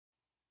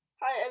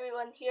Hi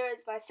everyone, here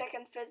is my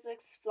second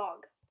physics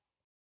vlog.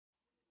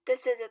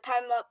 This is a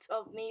time lapse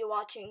of me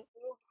watching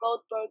Rube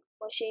Goldberg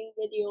machine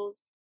videos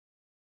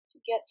to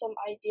get some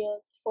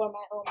ideas for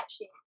my own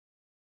machine.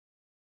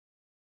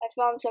 I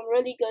found some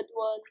really good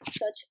ones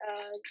such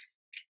as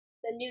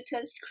the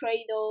Newton's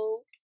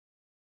cradle,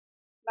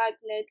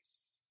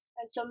 magnets,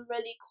 and some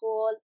really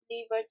cool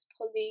levers,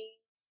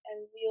 pulleys,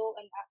 and wheel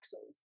and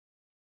axles.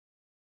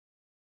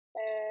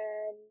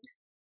 And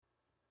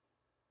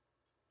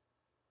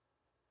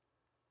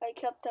I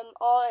kept them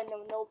all in a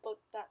notebook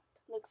that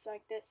looks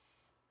like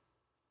this.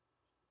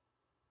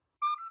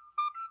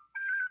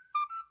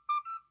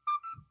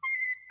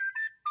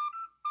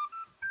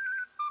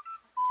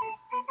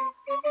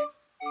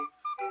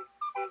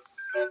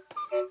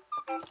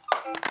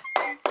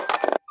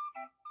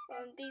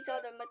 These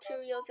are the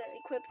materials and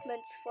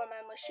equipments for my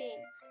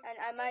machine, and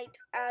I might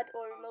add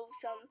or remove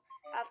some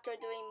after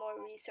doing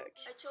more research.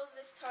 I chose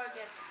this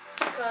target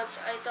because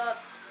I thought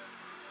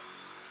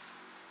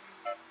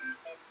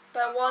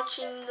by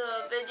watching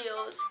the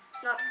videos,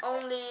 not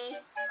only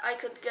I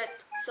could get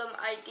some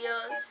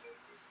ideas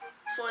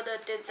for the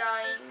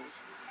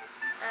designs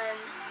and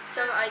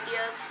some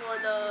ideas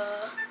for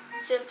the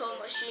simple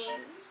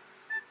machines,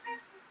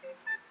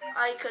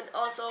 I could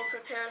also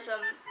prepare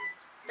some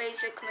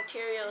basic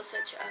materials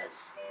such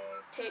as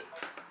tape,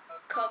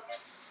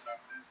 cups,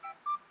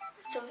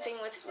 something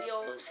with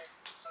wheels,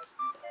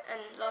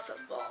 and lots of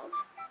balls.